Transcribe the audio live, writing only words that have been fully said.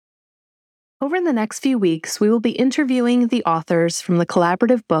Over the next few weeks, we will be interviewing the authors from the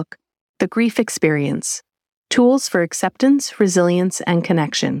collaborative book, The Grief Experience: Tools for Acceptance, Resilience, and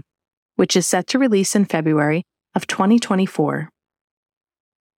Connection, which is set to release in February of 2024.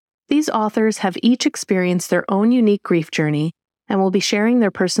 These authors have each experienced their own unique grief journey and will be sharing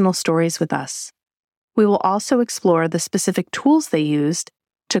their personal stories with us. We will also explore the specific tools they used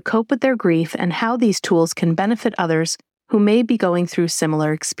to cope with their grief and how these tools can benefit others who may be going through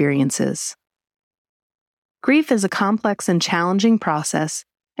similar experiences. Grief is a complex and challenging process,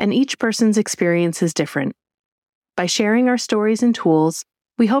 and each person's experience is different. By sharing our stories and tools,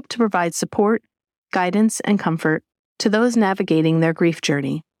 we hope to provide support, guidance, and comfort to those navigating their grief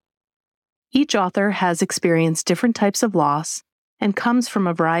journey. Each author has experienced different types of loss and comes from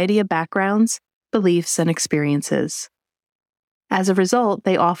a variety of backgrounds, beliefs, and experiences. As a result,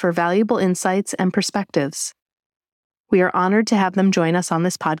 they offer valuable insights and perspectives. We are honored to have them join us on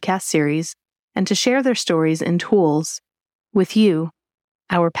this podcast series and to share their stories and tools with you,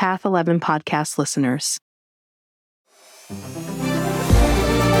 our Path 11 podcast listeners.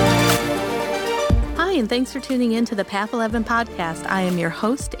 Hi, and thanks for tuning in to the Path 11 podcast. I am your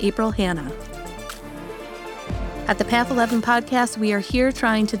host, April Hanna. At the Path 11 podcast, we are here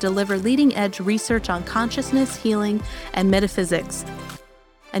trying to deliver leading-edge research on consciousness, healing, and metaphysics.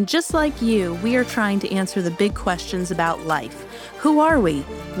 And just like you, we are trying to answer the big questions about life. Who are we?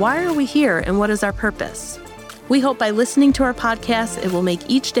 Why are we here? And what is our purpose? We hope by listening to our podcast, it will make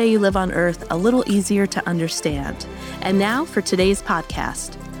each day you live on Earth a little easier to understand. And now for today's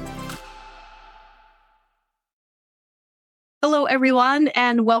podcast. Hello, everyone,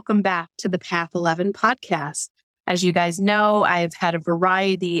 and welcome back to the Path 11 podcast. As you guys know, I've had a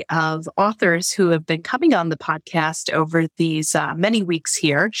variety of authors who have been coming on the podcast over these many weeks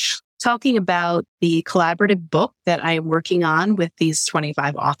here, talking about the collaborative book that I am working on with these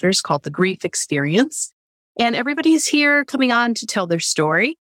 25 authors called The Grief Experience. And everybody's here coming on to tell their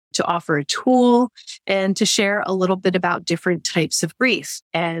story, to offer a tool, and to share a little bit about different types of grief.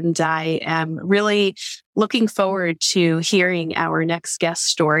 And I am really looking forward to hearing our next guest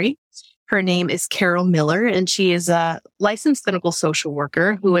story. Her name is Carol Miller, and she is a licensed clinical social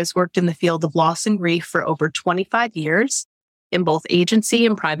worker who has worked in the field of loss and grief for over 25 years in both agency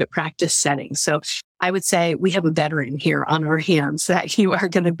and private practice settings. So I would say we have a veteran here on our hands that you are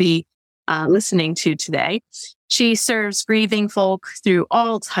going to be listening to today. She serves grieving folk through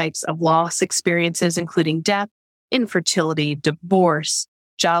all types of loss experiences, including death, infertility, divorce,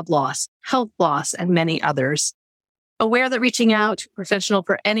 job loss, health loss, and many others. Aware that reaching out to a professional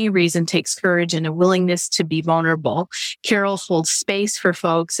for any reason takes courage and a willingness to be vulnerable, Carol holds space for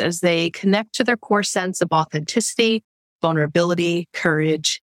folks as they connect to their core sense of authenticity, vulnerability,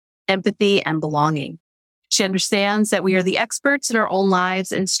 courage, empathy, and belonging. She understands that we are the experts in our own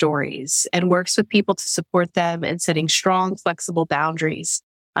lives and stories and works with people to support them in setting strong, flexible boundaries,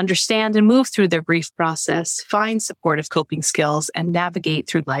 understand and move through their grief process, find supportive coping skills, and navigate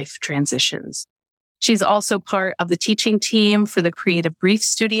through life transitions. She's also part of the teaching team for the Creative Grief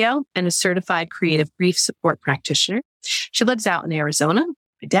Studio and a certified creative grief support practitioner. She lives out in Arizona.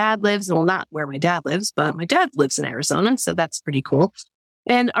 My dad lives, well, not where my dad lives, but my dad lives in Arizona, so that's pretty cool.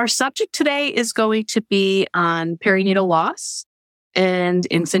 And our subject today is going to be on perinatal loss and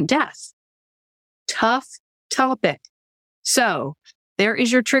infant death. Tough topic. So there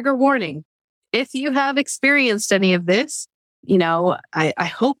is your trigger warning. If you have experienced any of this,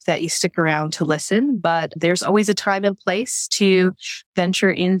 I hope that you stick around to listen, but there's always a time and place to venture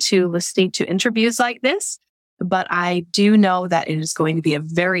into listening to interviews like this. But I do know that it is going to be a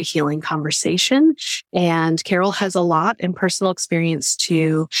very healing conversation. And Carol has a lot in personal experience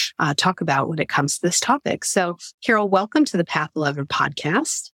to talk about when it comes to this topic. So Carol, welcome to the Path 11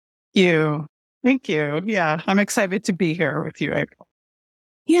 podcast. Thank you. Yeah, I'm excited to be here with you, April.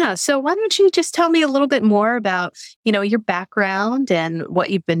 Yeah. So why don't you just tell me a little bit more about, your background and what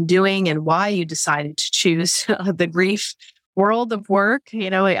you've been doing and why you decided to choose the grief world of work.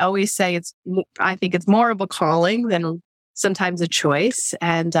 I always say I think it's more of a calling than sometimes a choice,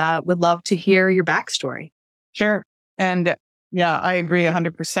 and would love to hear your backstory. Sure. And yeah, I agree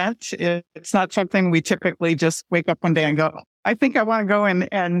 100%. It's not something we typically just wake up one day and go, I think I want to go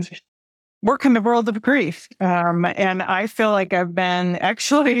and work in the world of grief. And I feel like I've been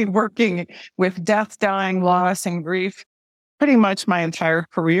actually working with death, dying, loss, and grief pretty much my entire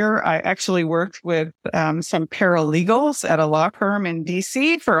career. I actually worked with some paralegals at a law firm in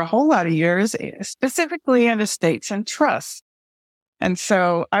DC for a whole lot of years, specifically in estates and trusts. And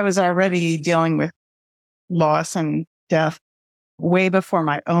so I was already dealing with loss and death way before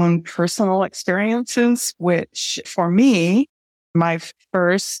my own personal experiences, which for me, my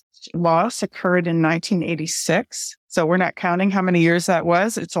first first loss occurred in 1986. So we're not counting how many years that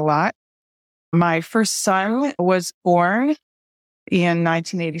was. It's a lot. My first son was born in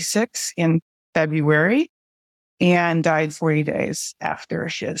 1986 in February and died 40 days after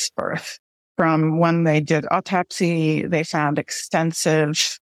his birth. From when they did autopsy, they found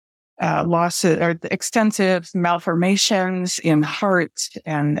extensive losses or extensive malformations in heart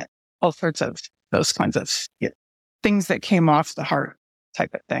and all sorts of those kinds of things that came off the heart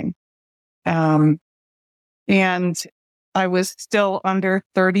type of thing. And I was still under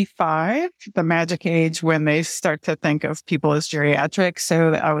 35, the magic age when they start to think of people as geriatric.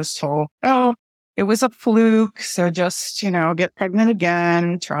 So I was told, oh, it was a fluke. So just, get pregnant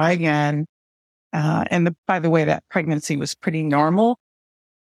again, try again. By the way, that pregnancy was pretty normal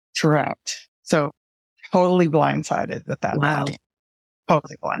throughout. So totally blindsided at that Wow. point.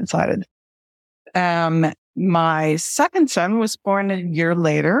 Totally blindsided. My second son was born a year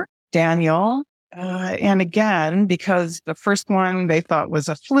later, Daniel. And again, because the first one they thought was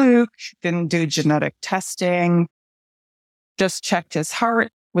a fluke, didn't do genetic testing, just checked his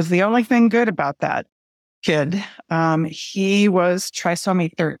heart, was the only thing good about that kid. He was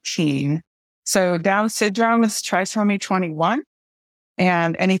trisomy 13. So Down syndrome is trisomy 21.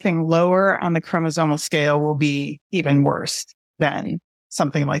 And anything lower on the chromosomal scale will be even worse than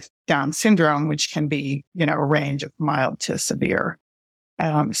something like Down syndrome, which can be, a range of mild to severe.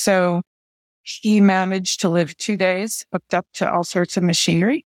 So he managed to live 2 days, hooked up to all sorts of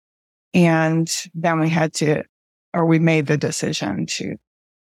machinery. And then we made the decision to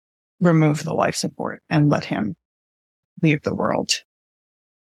remove the life support and let him leave the world.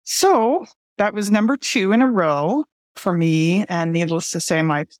 So that was number 2 in a row for me. And needless to say,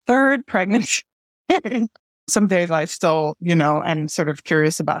 my third pregnancy. Some days I still, am sort of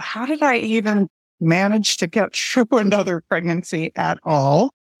curious about how did I even manage to get through another pregnancy at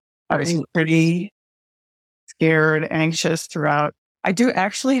all? I was pretty scared, anxious throughout. I do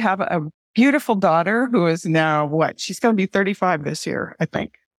actually have a beautiful daughter who is now she's going to be 35 this year, I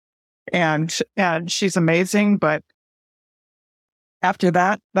think. And she's amazing. But after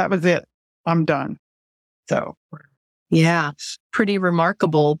that was it. I'm done. So. Yeah. Pretty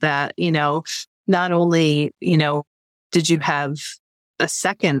remarkable that, not only, did you have a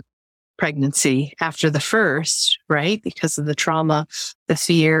second pregnancy after the first, right? Because of the trauma, the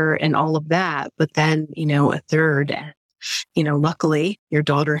fear and all of that. But then, a third, luckily your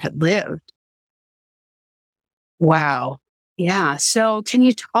daughter had lived. Wow. Yeah. So can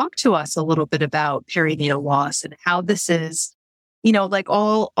you talk to us a little bit about perinatal loss and how this is, like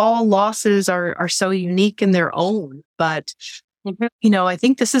all losses are so unique in their own, but I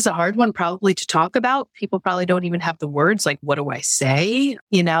think this is a hard one probably to talk about. People probably don't even have the words like, what do I say?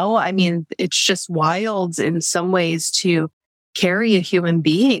 I mean, it's just wild in some ways to carry a human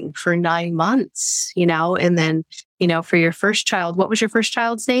being for 9 months, and then, for your first child, what was your first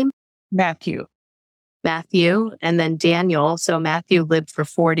child's name? Matthew, and then Daniel. So Matthew lived for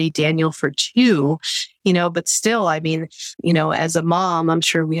 40, Daniel for 2, but still, I mean, as a mom, I'm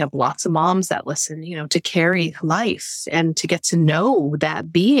sure we have lots of moms that listen, to carry life and to get to know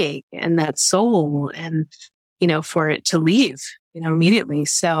that being and that soul and, for it to leave, immediately.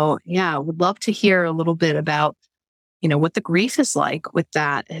 So yeah, would love to hear a little bit about, what the grief is like with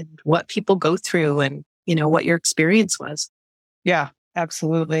that and what people go through and, what your experience was. Yeah.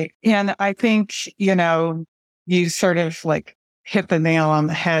 Absolutely. And I think, you sort of like hit the nail on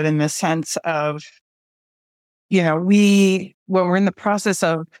the head in the sense of, when we're in the process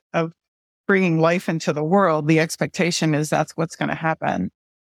of bringing life into the world, the expectation is that's what's going to happen.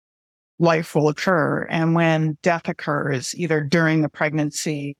 Life will occur. And when death occurs, either during the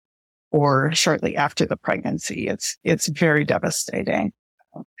pregnancy or shortly after the pregnancy, it's very devastating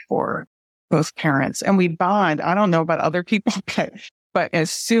for both parents. And we bond. I don't know about other people, but as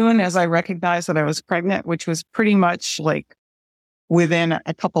soon as I recognized that I was pregnant, which was pretty much like within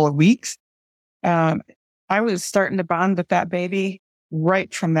a couple of weeks, I was starting to bond with that baby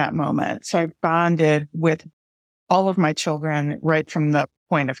right from that moment. So I bonded with all of my children right from the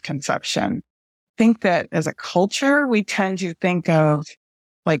point of conception. I think that as a culture, we tend to think of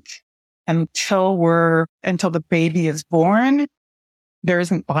like until the baby is born, there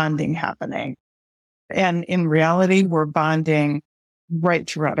isn't bonding happening. And in reality, we're bonding right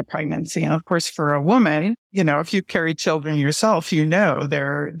throughout a pregnancy. And of course, for a woman, if you carry children yourself,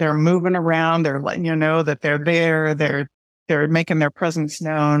 they're moving around, they're letting you know that they're there, they're making their presence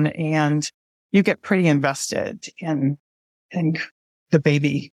known, and you get pretty invested in the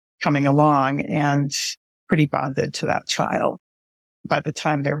baby coming along and pretty bonded to that child. by the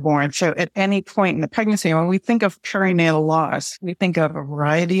time they're born. So at any point in the pregnancy, when we think of perinatal loss, we think of a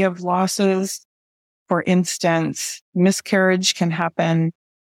variety of losses. For instance, miscarriage can happen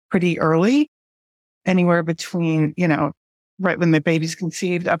pretty early, anywhere between, right when the baby's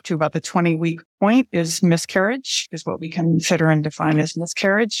conceived up to about the 20-week point is miscarriage, is what we consider and define as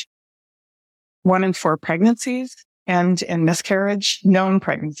miscarriage. 1 in 4 pregnancies end in miscarriage. Known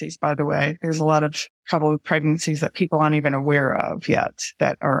pregnancies, by the way. There's a lot of trouble with pregnancies that people aren't even aware of yet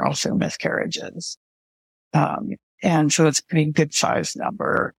that are also miscarriages. And so it's a pretty good size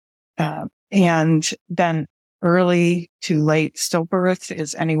number. And then early to late stillbirth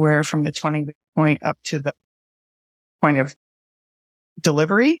is anywhere from the 20-week point up to the point of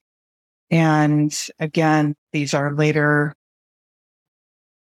delivery. And again, these are later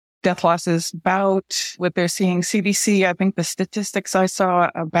death losses. About what they're seeing, CDC, I think the statistics I saw,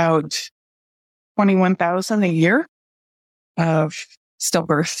 about 21,000 a year of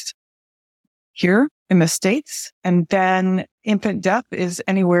stillbirths here in the States. And then infant death is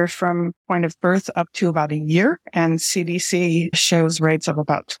anywhere from point of birth up to about a year. And CDC shows rates of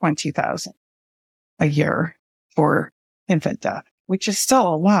about 20,000 a year for infant death, which is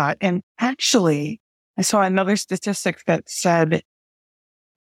still a lot. And actually, I saw another statistic that said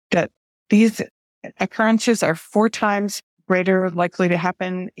that these occurrences are 4 times greater likely to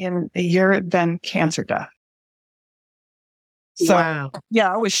happen in a year than cancer death. So, Wow.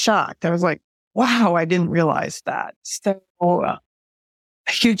 Yeah, I was shocked. I was like, wow, I didn't realize that. So a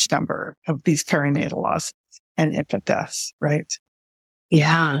huge number of these perinatal losses and infant deaths, right?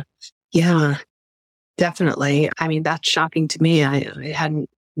 Yeah. Yeah, definitely. I mean, that's shocking to me. I hadn't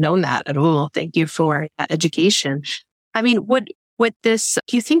known that at all. Thank you for that education. I mean, do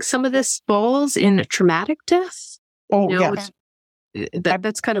you think some of this falls in traumatic death? Oh, Yes.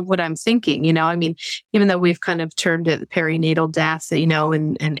 That's kind of what I'm thinking, I mean, even though we've kind of turned to perinatal death,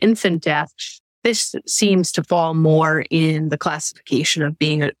 and infant death, this seems to fall more in the classification of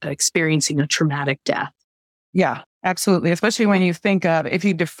experiencing a traumatic death. Yeah, absolutely. Especially when you think of, if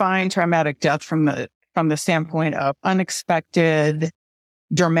you define traumatic death from the standpoint of unexpected,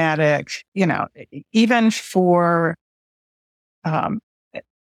 dramatic, even for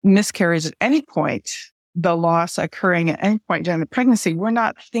miscarriage at any point, the loss occurring at any point during the pregnancy, we're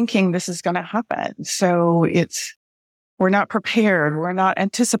not thinking this is going to happen. So we're not prepared. We're not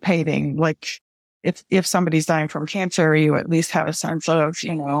anticipating, like if somebody's dying from cancer, you at least have a sense of,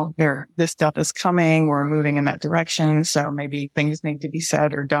 this death is coming. We're moving in that direction. So maybe things need to be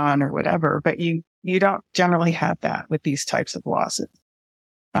said or done or whatever, but you don't generally have that with these types of losses.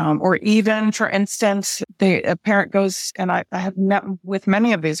 Or even, for instance, a parent goes, and I have met with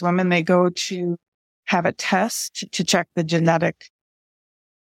many of these women, they go to have a test to check the genetic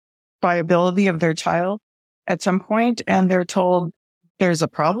viability of their child at some point, and they're told there's a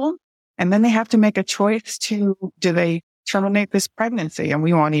problem. And then they have to make a choice do they terminate this pregnancy? And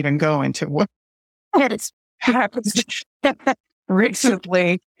we won't even go into what happens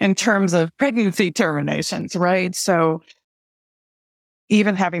recently in terms of pregnancy terminations, right? So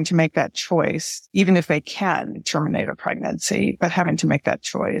even having to make that choice, even if they can terminate a pregnancy, but having to make that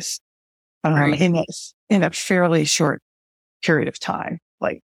choice in a fairly short period of time,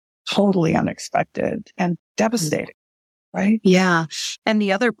 like totally unexpected and devastating, right? Yeah. And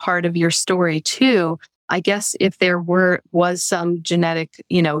the other part of your story too, I guess if there was some genetic,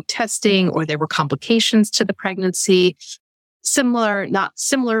 testing, or there were complications to the pregnancy, not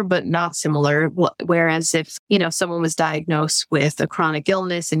similar, but not similar. Whereas if, someone was diagnosed with a chronic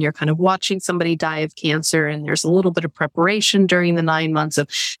illness and you're kind of watching somebody die of cancer, and there's a little bit of preparation during the 9 months of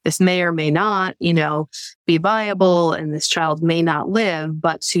this may or may not, be viable, and this child may not live,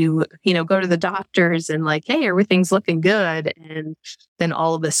 but to, go to the doctors and like, hey, everything's looking good. And then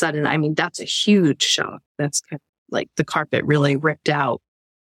all of a sudden, I mean, that's a huge shock. That's kind of like the carpet really ripped out.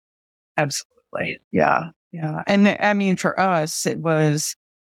 Absolutely. Yeah. Yeah. And I mean, for us, it was,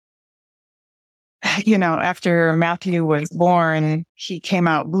 after Matthew was born, he came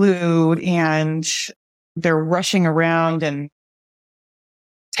out blue, and they're rushing around and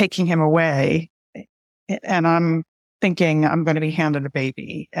taking him away. And I'm thinking I'm going to be handed a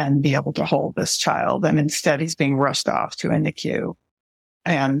baby and be able to hold this child. And instead he's being rushed off to a NICU,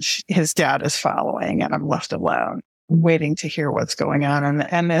 and his dad is following, and I'm left alone, waiting to hear what's going on.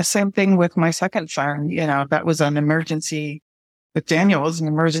 And the same thing with my second son, that was an emergency with Daniel, was an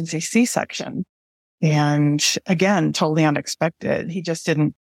emergency C-section. And again, totally unexpected. He just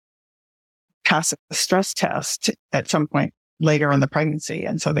didn't pass the stress test at some point later in the pregnancy.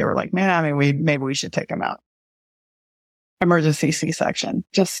 And so they were like, man, maybe we should take him out. Emergency C-section.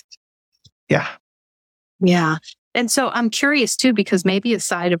 Yeah. Yeah. And so I'm curious too, because maybe a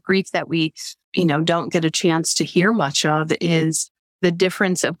side of grief that we, don't get a chance to hear much of is the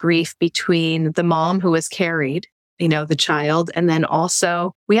difference of grief between the mom who has carried, the child, and then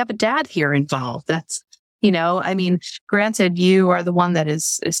also we have a dad here involved. That's, granted, you are the one that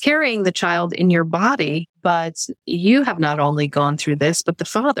is carrying the child in your body, but you have not only gone through this, but the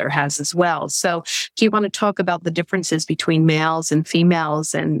father has as well. So do you want to talk about the differences between males and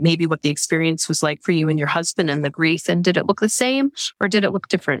females and maybe what the experience was like for you and your husband and the grief? And did it look the same or did it look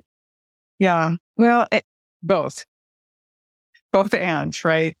different? Yeah, well, both and,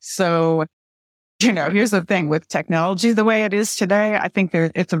 right? So, here's the thing with technology, the way it is today, I think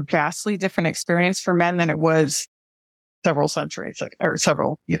it's a vastly different experience for men than it was several centuries or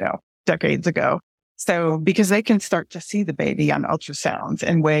several, decades ago. So because they can start to see the baby on ultrasounds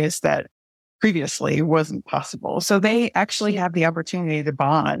in ways that previously wasn't possible. So they actually have the opportunity to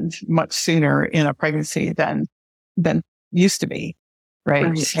bond much sooner in a pregnancy than used to be.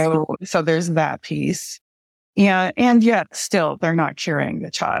 Right. So there's that piece. Yeah. And yet still they're not carrying the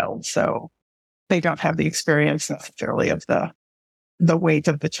child. So they don't have the experience necessarily of the weight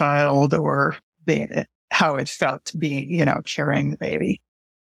of the child or how it felt to be, carrying the baby.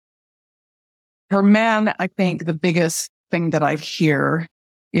 For men, I think the biggest thing that I hear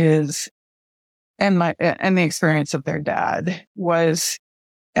is, and the experience of their dad was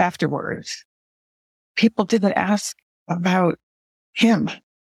afterwards, people didn't ask about him.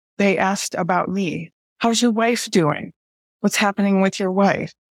 They asked about me. How's your wife doing? What's happening with your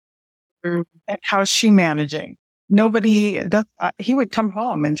wife? And how's she managing? He would come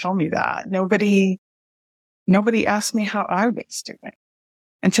home and tell me that. Nobody asked me how I was doing.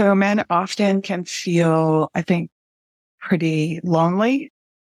 And so men often can feel, I think, pretty lonely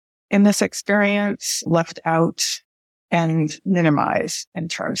in this experience, left out and minimized in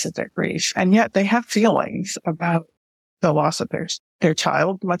terms of their grief. And yet they have feelings about the loss of their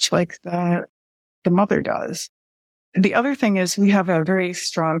child, much like the mother does. The other thing is we have a very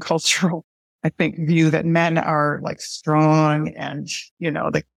strong cultural, I think, view that men are like strong and,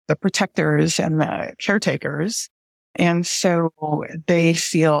 the protectors and the caretakers. And so they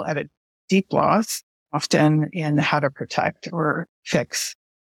feel at a deep loss, often in how to protect or fix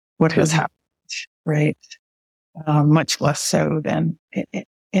what has happened, right? Much less so than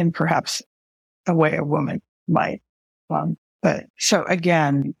in perhaps a way a woman might. But so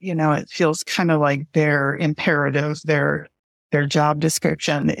again, it feels kind of like their imperatives, their job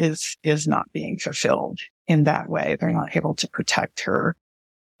description is not being fulfilled in that way. They're not able to protect her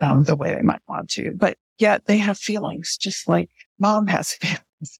the way they might want to, but yet they have feelings just like mom has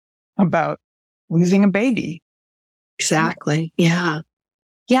feelings about losing a baby. Exactly. Yeah.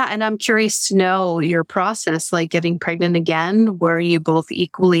 Yeah. And I'm curious to know your process, like getting pregnant again. Were you both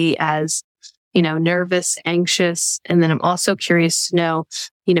equally as nervous, anxious? And then I'm also curious to know,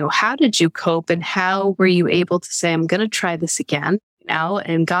 how did you cope and how were you able to say, I'm going to try this again now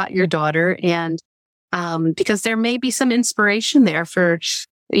and got your daughter? And because there may be some inspiration there for,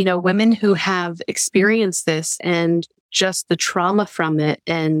 women who have experienced this and just the trauma from it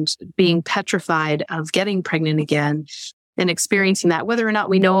and being petrified of getting pregnant again and experiencing that, whether or not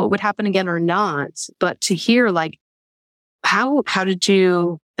we know it would happen again or not. But to hear like, how did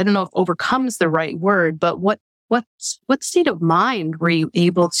you, I don't know if overcomes the right word, but what state of mind were you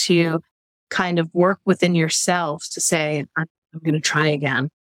able to kind of work within yourself to say, I'm going to try again?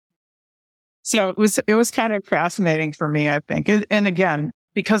 So it was kind of fascinating for me, I think. And again,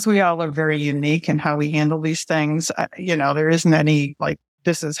 because we all are very unique in how we handle these things, there isn't any like,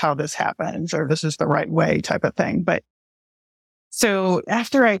 this is how this happens or this is the right way type of thing. But so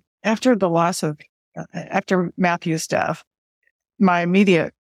after the loss of, after Matthew's death, my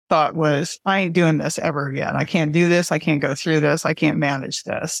immediate thought was, I ain't doing this ever again. I can't do this. I can't go through this. I can't manage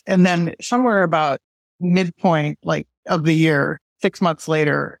this. And then somewhere about midpoint, like of the year, 6 months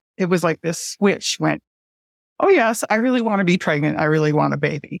later, it was like this switch went, oh yes, I really want to be pregnant. I really want a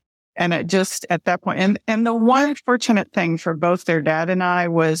baby. And it just at that point, and the one fortunate thing for both their dad and I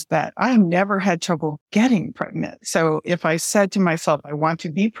was that I never had trouble getting pregnant. So if I said to myself, I want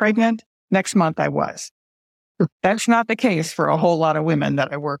to be pregnant, next month I was. That's not the case for a whole lot of women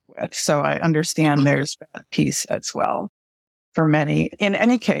that I work with. So I understand there's that piece as well for many. In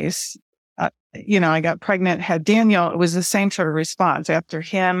any case, I got pregnant, had Daniel. It was the same sort of response. After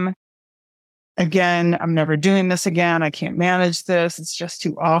him, again, I'm never doing this again. I can't manage this. It's just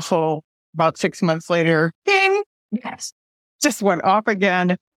too awful. About 6 months later, ding, yes, just went off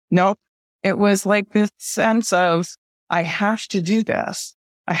again. Nope. It was like this sense of, I have to do this.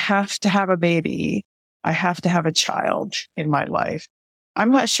 I have to have a baby. I have to have a child in my life.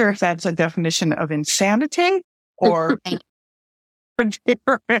 I'm not sure if that's a definition of insanity or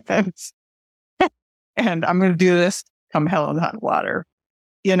endurance. And I'm going to do this come hell and hot water.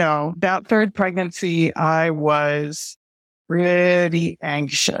 That third pregnancy, I was pretty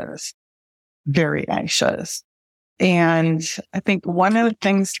anxious, very anxious. And I think one of the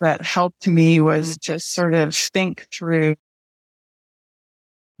things that helped me was just sort of think through,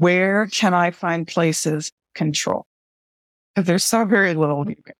 where can I find places of control? Because there's so very little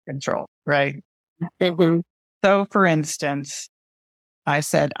you can control, right? Mm-hmm. So for instance, I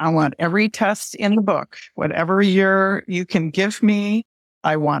said, I want every test in the book, whatever year you can give me,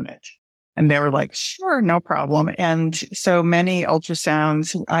 I want it. And they were like, sure, no problem. And so many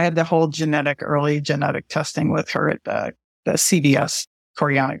ultrasounds. I had the whole early genetic testing with her at the CVS,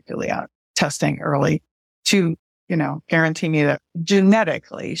 chorionic ileal testing early to, guarantee me that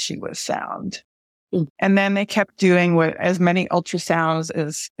genetically she was sound. Mm. And then they kept doing as many ultrasounds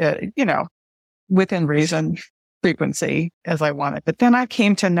as, within reason, frequency as I wanted. But then I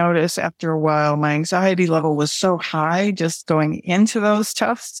came to notice after a while, my anxiety level was so high just going into those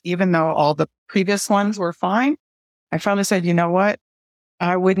tests, even though all the previous ones were fine. I finally said, you know what?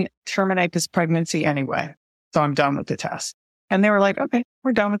 I wouldn't terminate this pregnancy anyway. So I'm done with the test. And they were like, okay,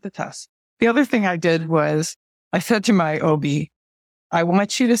 we're done with the test. The other thing I did was I said to my OB, I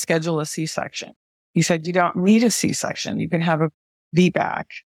want you to schedule a C-section. He said, you don't need a C-section. You can have a VBAC.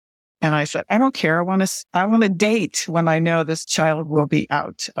 And I said, I don't care. I want a date when I know this child will be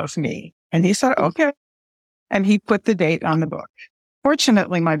out of me. And he said, okay. And he put the date on the book.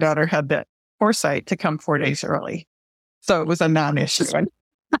 Fortunately, my daughter had the foresight to come 4 days early. So it was a non-issue.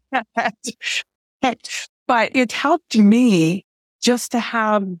 But it helped me just to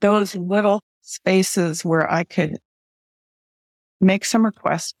have those little spaces where I could make some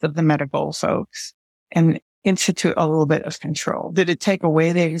requests of the medical folks and institute a little bit of control. Did it take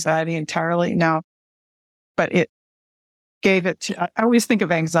away the anxiety entirely? No, but it gave it to, I always think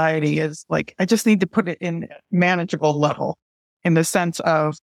of anxiety as like, I just need to put it in manageable level in the sense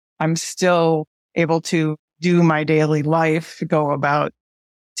of I'm still able to do my daily life, go about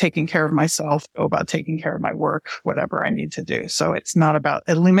taking care of myself, go about taking care of my work, whatever I need to do. So it's not about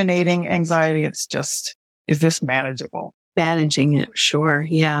eliminating anxiety. It's just, is this manageable? Managing it. Sure.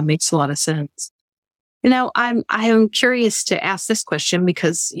 Yeah. Makes a lot of sense. I'm curious to ask this question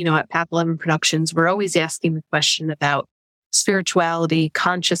because, at Path 11 Productions, we're always asking the question about spirituality,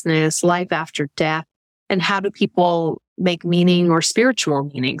 consciousness, life after death, and how do people make meaning or spiritual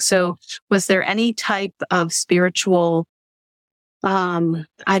meaning? So was there any type of spiritual,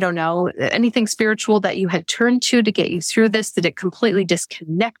 anything spiritual that you had turned to get you through this? Did it completely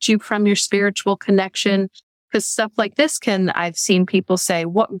disconnect you from your spiritual connection? Because stuff like this I've seen people say,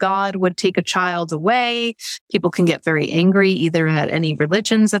 what God would take a child away? People can get very angry either at any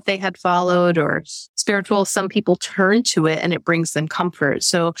religions that they had followed or spiritual. Some people turn to it and it brings them comfort.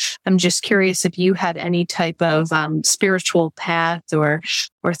 So I'm just curious if you had any type of spiritual path or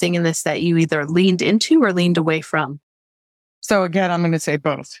thing in this that you either leaned into or leaned away from. So again, I'm going to say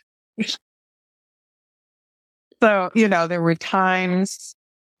both. So, there were times,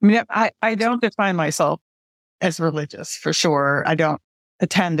 I don't define myself as religious for sure. I don't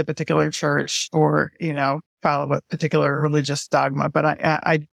attend a particular church or, follow a particular religious dogma, but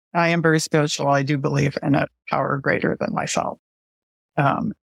I am very spiritual. I do believe in a power greater than myself.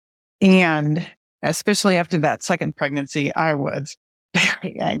 And especially after that second pregnancy, I was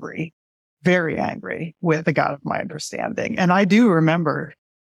very angry with the God of my understanding. And I do remember,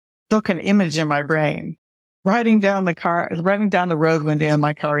 took an image in my brain, riding down the road one day in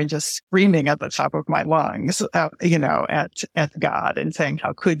my car and just screaming at the top of my lungs, at God and saying,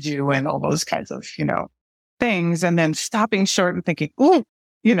 how could you? And all those kinds of, things. And then stopping short and thinking, oh,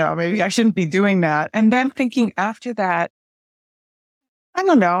 maybe I shouldn't be doing that. And then thinking after that, I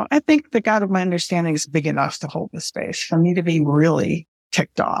don't know. I think the God of my understanding is big enough to hold the space for me to be really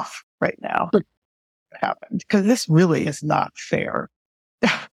ticked off right now. What happened? Because this really is not fair.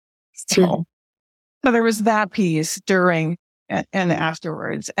 So there was that piece during and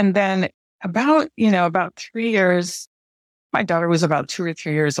afterwards. And then about 3 years, my daughter was about 2 or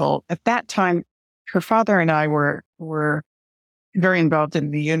 3 years old. At that time, her father and I were very involved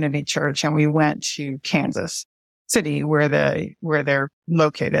in the Unity Church, and we went to Kansas City where they're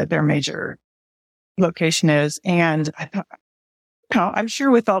located, their major location is. And I thought, I'm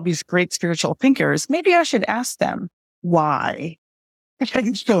sure with all these great spiritual thinkers, maybe I should ask them why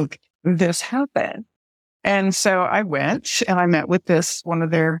this happened. And so I went and I met with one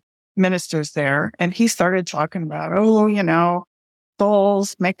of their ministers there, and he started talking about,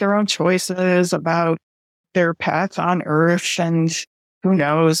 souls make their own choices about their path on earth. And who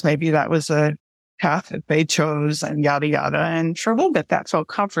knows, maybe that was a path that they chose and yada, yada. And for a little bit, that felt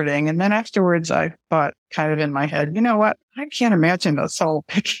comforting. And then afterwards, I thought kind of in my head, you know what? I can't imagine this whole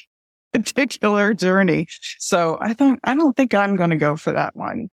particular journey. So I don't think I'm going to go for that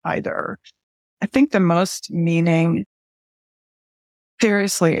one either. I think the most meaning,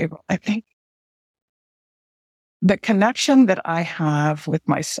 seriously, I think the connection that I have with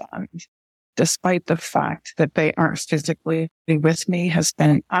my son, despite the fact that they aren't physically with me, has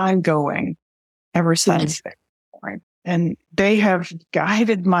been ongoing ever since that point. And they have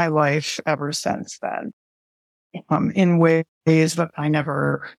guided my life ever since then, in ways that I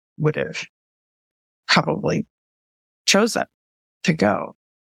never would have probably chosen to go,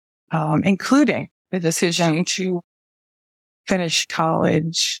 including the decision to finish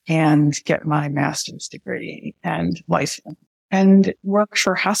college and get my master's degree and license and work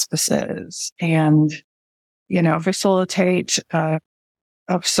for hospices and, facilitate a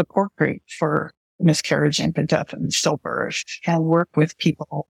support group for miscarriage, infant death, and stillbirth, and work with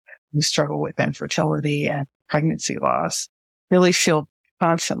people who struggle with infertility and pregnancy loss. Really feel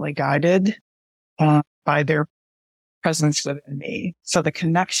constantly guided by their presence within me. So the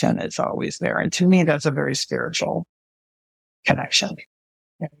connection is always there. And to me, that's a very spiritual connection.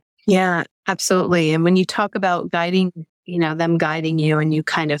 Yeah, absolutely. And when you talk about guiding, them guiding you and you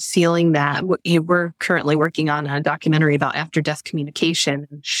kind of feeling that, we're currently working on a documentary about after-death communication,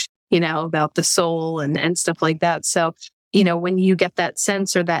 about the soul and stuff like that. So, when you get that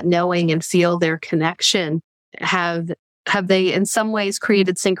sense or that knowing and feel their connection, have they in some ways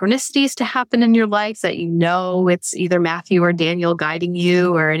created synchronicities to happen in your life that it's either Matthew or Daniel guiding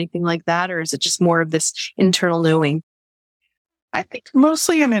you or anything like that? Or is it just more of this internal knowing? I think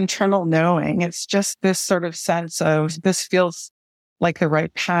mostly an internal knowing. It's just this sort of sense of this feels like the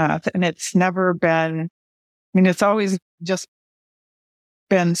right path. And it's never been, it's always just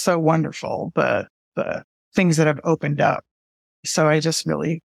been so wonderful, the things that have opened up. So I just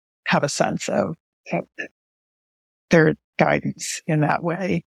really have a sense of their guidance in that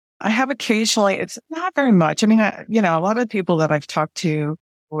way. I have occasionally, it's not very much. A lot of people that I've talked to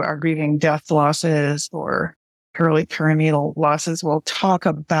who are grieving death losses or early perinatal losses will talk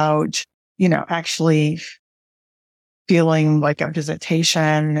about, actually feeling like a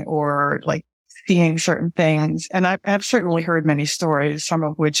visitation or like seeing certain things. And I've certainly heard many stories, some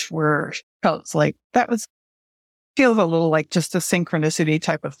of which felt like feels a little like just a synchronicity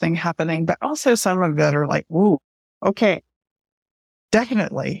type of thing happening, but also some of that are like, ooh, okay,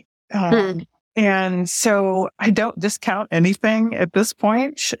 definitely. And so I don't discount anything at this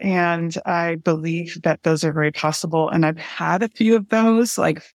point. And I believe that those are very possible. And I've had a few of those,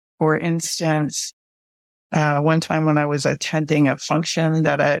 like, for instance, one time when I was attending a function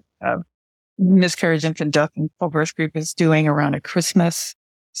that a miscarriage, infant death, and stillbirth group is doing around a Christmas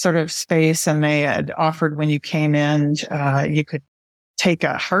sort of space. And they had offered when you came in, you could take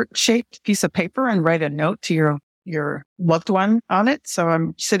a heart-shaped piece of paper and write a note to your loved one on it. So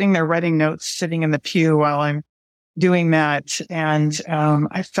I'm sitting there writing notes, sitting in the pew while I'm doing that. And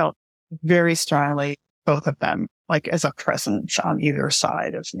I felt very strongly both of them, like as a presence on either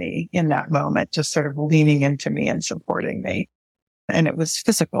side of me in that moment, just sort of leaning into me and supporting me. And it was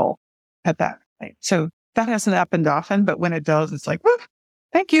physical at that point. So that hasn't happened often, but when it does, it's like, woo,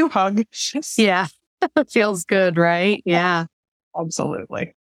 thank you, hug. Yeah. It feels good, right? Yeah.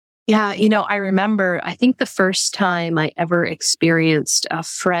 Absolutely. Yeah, I remember, I think the first time I ever experienced a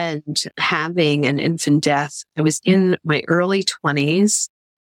friend having an infant death, I was in my early 20s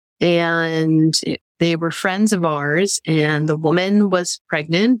and they were friends of ours and the woman was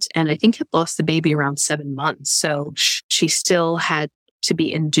pregnant and I think had lost the baby around 7 months. So she still had to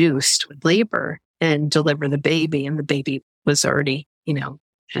be induced with labor and deliver the baby, and the baby was already,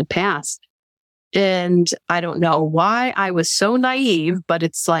 had passed. And I don't know why I was so naive, but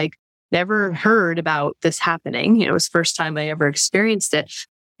it's like never heard about this happening. It was the first time I ever experienced it.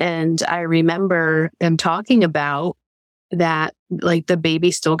 And I remember them talking about that, like the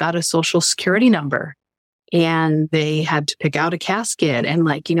baby still got a social security number and they had to pick out a casket and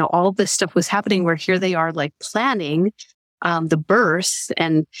all this stuff was happening where here they are like planning the birth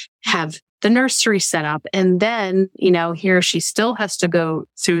and have the nursery set up. And then, here she still has to go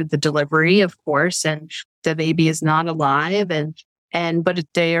through the delivery, of course, and the baby is not alive. But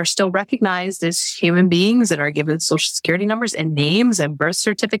they are still recognized as human beings and are given social security numbers and names and birth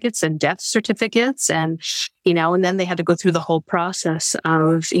certificates and death certificates. And then they had to go through the whole process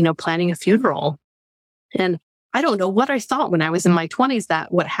of, planning a funeral. And I don't know what I thought when I was in my 20s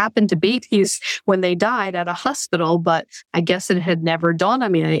that what happened to babies when they died at a hospital, but I guess it had never dawned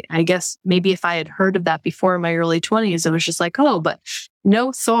on me. I guess maybe if I had heard of that before in my early 20s, it was just like, oh, but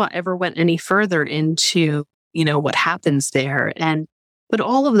no thought ever went any further into, what happens there. But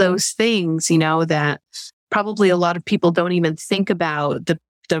all of those things, that probably a lot of people don't even think about the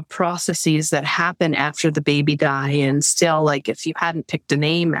processes that happen after the baby die. And still, like, if you hadn't picked a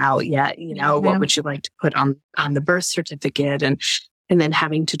name out yet, what would you like to put on the birth certificate? And then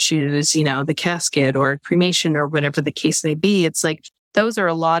having to choose, the casket or cremation or whatever the case may be. It's like, those are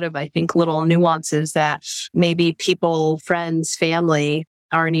a lot of, I think, little nuances that maybe people, friends, family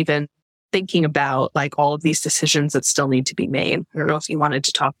aren't even thinking about, like all of these decisions that still need to be made. I don't know if you wanted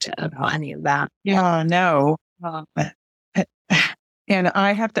to talk about any of that. Yeah, no. And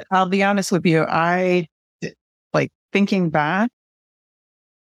I'll be honest with you, like thinking back,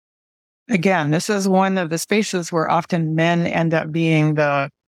 again, this is one of the spaces where often men end up being the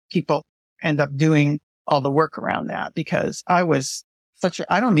people end up doing all the work around that, because I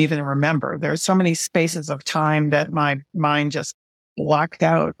don't even remember. There's so many spaces of time that my mind just blocked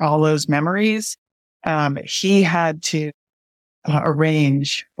out all those memories. He had to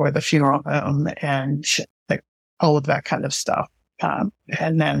arrange for the funeral home and like all of that kind of stuff.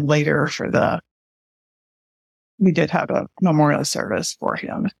 And then later we did have a memorial service for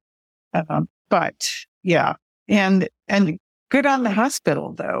him. But yeah, and good on the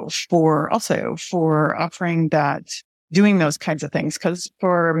hospital though, for offering that, doing those kinds of things. Cause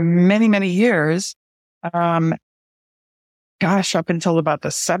for many, many years, up until about the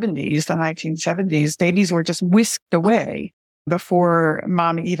 1970s, babies were just whisked away before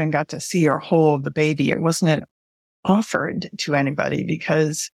mom even got to see or hold the baby. It wasn't offered to anybody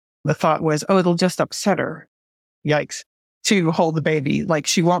because the thought was, oh, it'll just upset her. Yikes. To hold the baby. Like,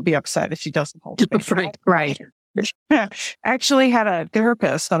 she won't be upset if she doesn't hold the baby. Right. Actually had a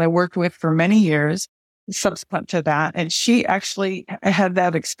therapist that I worked with for many years subsequent to that. And she actually had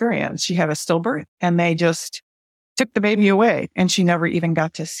that experience. She had a stillbirth and they just took the baby away and she never even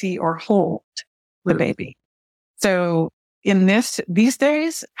got to see or hold the baby. So these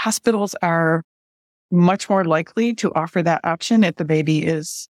days, hospitals are much more likely to offer that option if the baby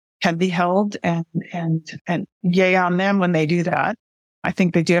can be held, and yay on them when they do that. I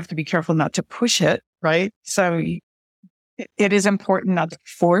think they do have to be careful not to push it, right? So it is important not to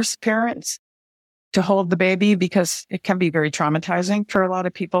force parents to hold the baby because it can be very traumatizing for a lot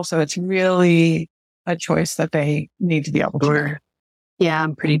of people. So it's really a choice that they need to be able to make. Yeah,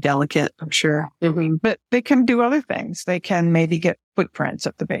 I'm pretty delicate, I'm sure. Mm-hmm. But they can do other things. They can maybe get footprints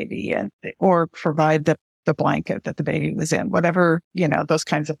of the baby or provide the blanket that the baby was in, whatever, those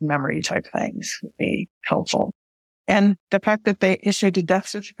kinds of memory type things would be helpful. And the fact that they issued a death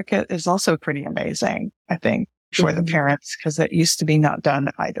certificate is also pretty amazing, I think, for the parents, because it used to be not done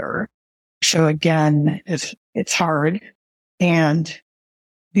either. So again, it's hard. And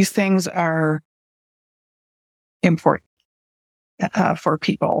these things are important for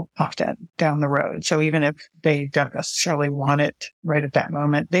people often down the road. So even if they don't necessarily want it right at that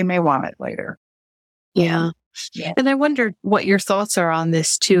moment, they may want it later. Yeah. And I wondered what your thoughts are on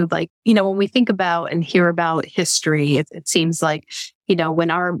this too. Like, when we think about and hear about history, it seems like,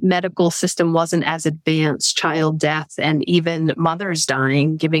 when our medical system wasn't as advanced, child death and even mothers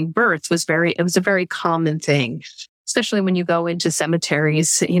dying, giving birth it was a very common thing. Especially when you go into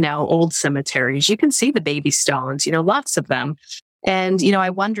cemeteries, old cemeteries, you can see the baby stones, lots of them. And,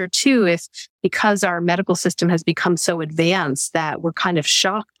 I wonder too, if because our medical system has become so advanced that we're kind of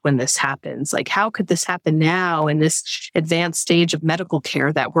shocked when this happens, like how could this happen now in this advanced stage of medical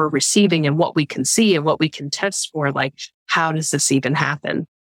care that we're receiving and what we can see and what we can test for? Like, how does this even happen?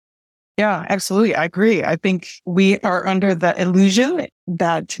 Yeah, absolutely. I agree. I think we are under the illusion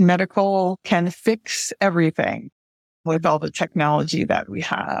that medical can fix everything with all the technology that we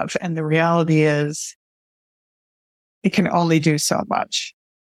have. And the reality is it can only do so much.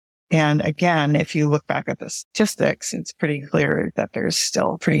 And again, if you look back at the statistics, it's pretty clear that there's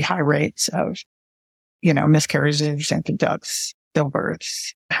still pretty high rates of, miscarriages, infant deaths,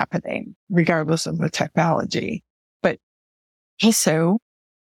 stillbirths happening, regardless of the technology. But also,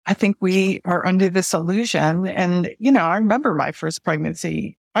 I think we are under this illusion. And, I remember my first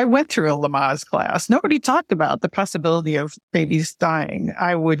pregnancy. I went through a Lamaze class. Nobody talked about the possibility of babies dying.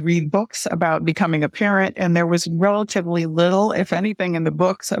 I would read books about becoming a parent, and there was relatively little, if anything, in the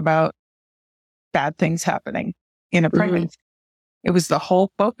books about bad things happening in a pregnancy. It was the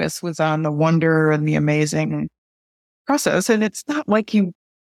whole focus was on the wonder and the amazing process. And it's not like you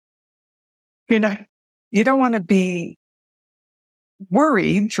don't want to be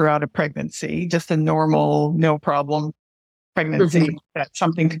worried throughout a pregnancy, just a normal, no problem pregnancy, that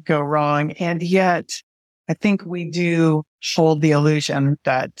something could go wrong. And yet I think we do hold the illusion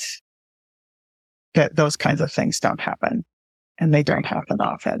that those kinds of things don't happen, and they don't happen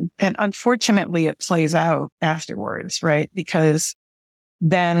often. And unfortunately, it plays out afterwards, right? Because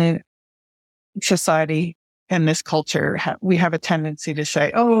then society and this culture, we have a tendency to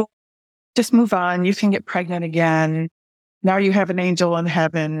say, oh, just move on. You can get pregnant again. Now you have an angel in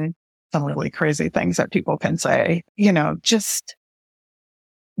heaven. Some really crazy things that people can say, just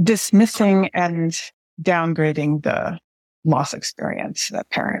dismissing and downgrading the loss experience that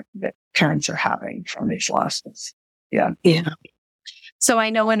parents are having from these losses. Yeah. So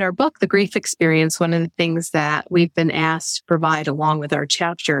I know in our book, The Grief Experience, one of the things that we've been asked to provide along with our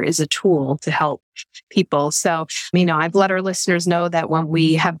chapter is a tool to help people. So, I've let our listeners know that when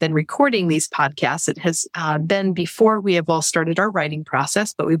we have been recording these podcasts, it has been before we have all started our writing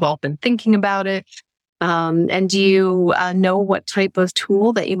process, but we've all been thinking about it. And do you know what type of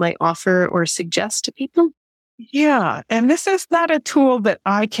tool that you might offer or suggest to people? Yeah. And this is not a tool that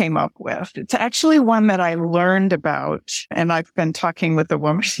I came up with. It's actually one that I learned about. And I've been talking with a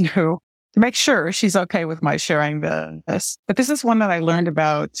woman to make sure she's okay with my sharing this. But this is one that I learned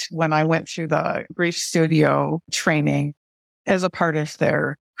about when I went through the Grief Studio training as a part of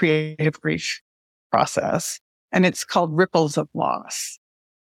their creative grief process. And it's called Ripples of Loss.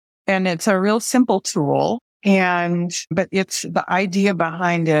 And it's a real simple tool. But it's the idea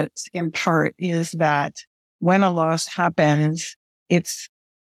behind it in part is that when a loss happens, I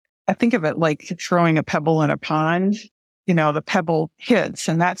think of it like throwing a pebble in a pond. The pebble hits,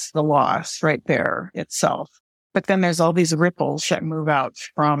 and that's the loss right there itself. But then there's all these ripples that move out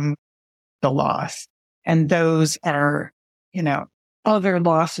from the loss. And those are, other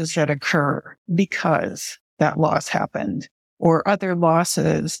losses that occur because that loss happened, or other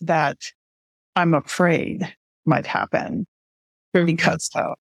losses that I'm afraid might happen because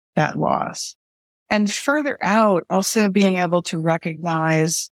of that loss. And further out, also being able to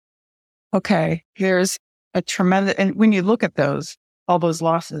recognize, okay, there's a tremendous, and when you look at all those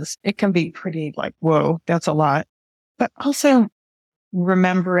losses, it can be pretty like, whoa, that's a lot. But also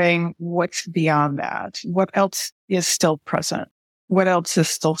remembering what's beyond that. What else is still present? What else is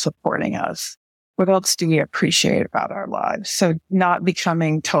still supporting us? What else do we appreciate about our lives? So not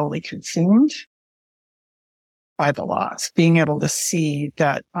becoming totally consumed by the loss, being able to see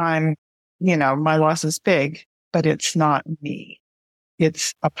that my loss is big, but it's not me.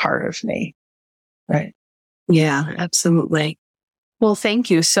 It's a part of me. Right. Yeah, absolutely. Well, thank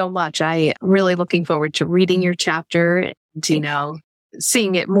you so much. I'm really looking forward to reading your chapter and,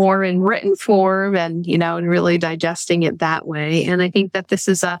 seeing it more in written form and, and really digesting it that way. And I think that this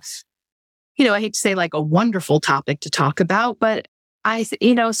is I hate to say like a wonderful topic to talk about, but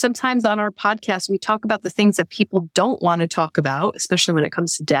sometimes on our podcast, we talk about the things that people don't want to talk about, especially when it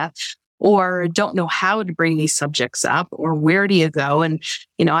comes to death, or don't know how to bring these subjects up, or where do you go? And,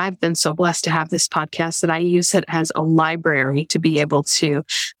 I've been so blessed to have this podcast that I use it as a library to be able to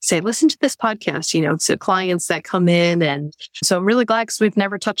say, listen to this podcast, to clients that come in. And so I'm really glad because we've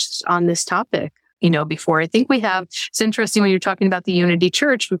never touched on this topic, before. I think we have. It's interesting when you're talking about the Unity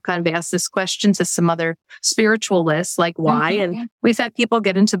Church, we've kind of asked this question to some other spiritualists, like why? Mm-hmm. And we've had people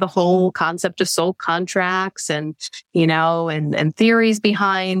get into the whole concept of soul contracts and, and theories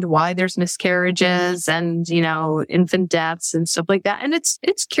behind why there's miscarriages and, infant deaths and stuff like that. And it's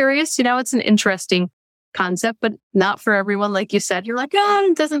curious, it's an interesting concept, but not for everyone. Like you said, you're like,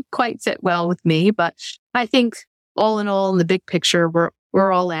 it doesn't quite fit well with me. But I think all in all, in the big picture,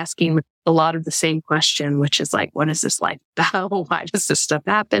 we're all asking a lot of the same question, which is like, what is this life about? Why does this stuff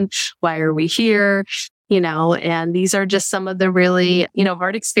happen? Why are we here? And these are just some of the really,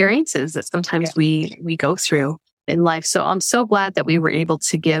 hard experiences that sometimes we go through in life. So I'm so glad that we were able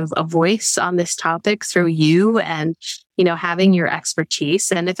to give a voice on this topic through you and, having your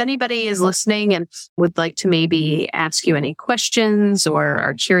expertise. And if anybody is listening and would like to maybe ask you any questions or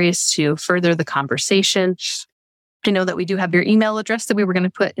are curious to further the conversation, I know that we do have your email address that we were going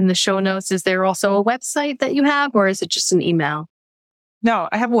to put in the show notes. Is there also a website that you have, or is it just an email? No,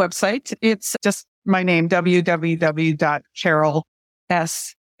 I have a website. It's just my name, www.carol,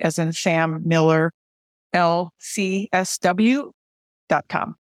 S as in Sam Miller, LCSW.com.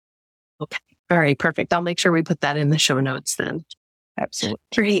 Okay. All right. Perfect. I'll make sure we put that in the show notes then. Absolutely.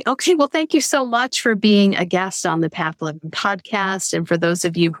 Great. Okay. Well, thank you so much for being a guest on the Path 11 podcast. And for those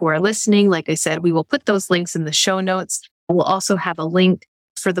of you who are listening, like I said, we will put those links in the show notes. We'll also have a link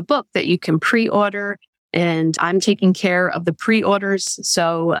for the book that you can pre-order. And I'm taking care of the pre-orders,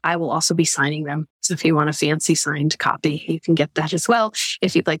 so I will also be signing them. So if you want a fancy signed copy, you can get that as well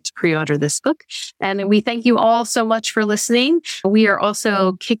if you'd like to pre-order this book. And we thank you all so much for listening. We are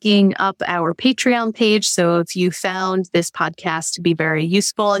also kicking up our Patreon page. So if you found this podcast to be very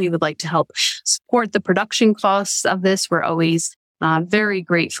useful and you would like to help support the production costs of this, we're always very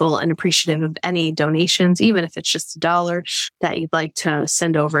grateful and appreciative of any donations, even if it's just $1 that you'd like to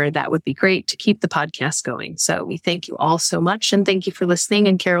send over. That would be great to keep the podcast going. So we thank you all so much, and thank you for listening.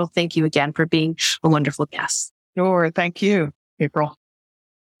 And Carol, thank you again for being a wonderful guest. Sure. Thank you, April.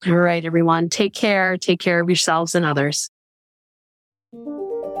 All right, everyone. Take care. Take care of yourselves and others.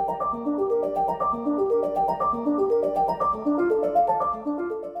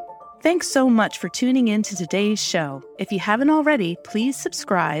 Thanks so much for tuning in to today's show. If you haven't already, please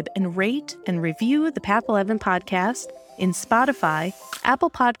subscribe and rate and review the Path 11 podcast in Spotify, Apple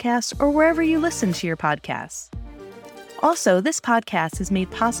Podcasts, or wherever you listen to your podcasts. Also, this podcast is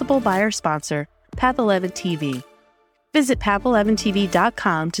made possible by our sponsor, Path 11 TV. Visit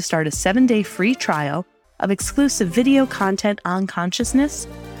path11tv.com to start a 7-day free trial of exclusive video content on consciousness,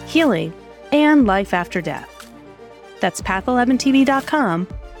 healing, and life after death. That's path11tv.com.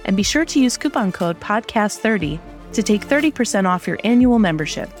 And be sure to use coupon code PODCAST30 to take 30% off your annual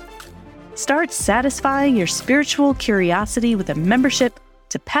membership. Start satisfying your spiritual curiosity with a membership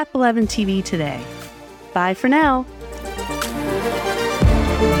to Path 11 TV today. Bye for now.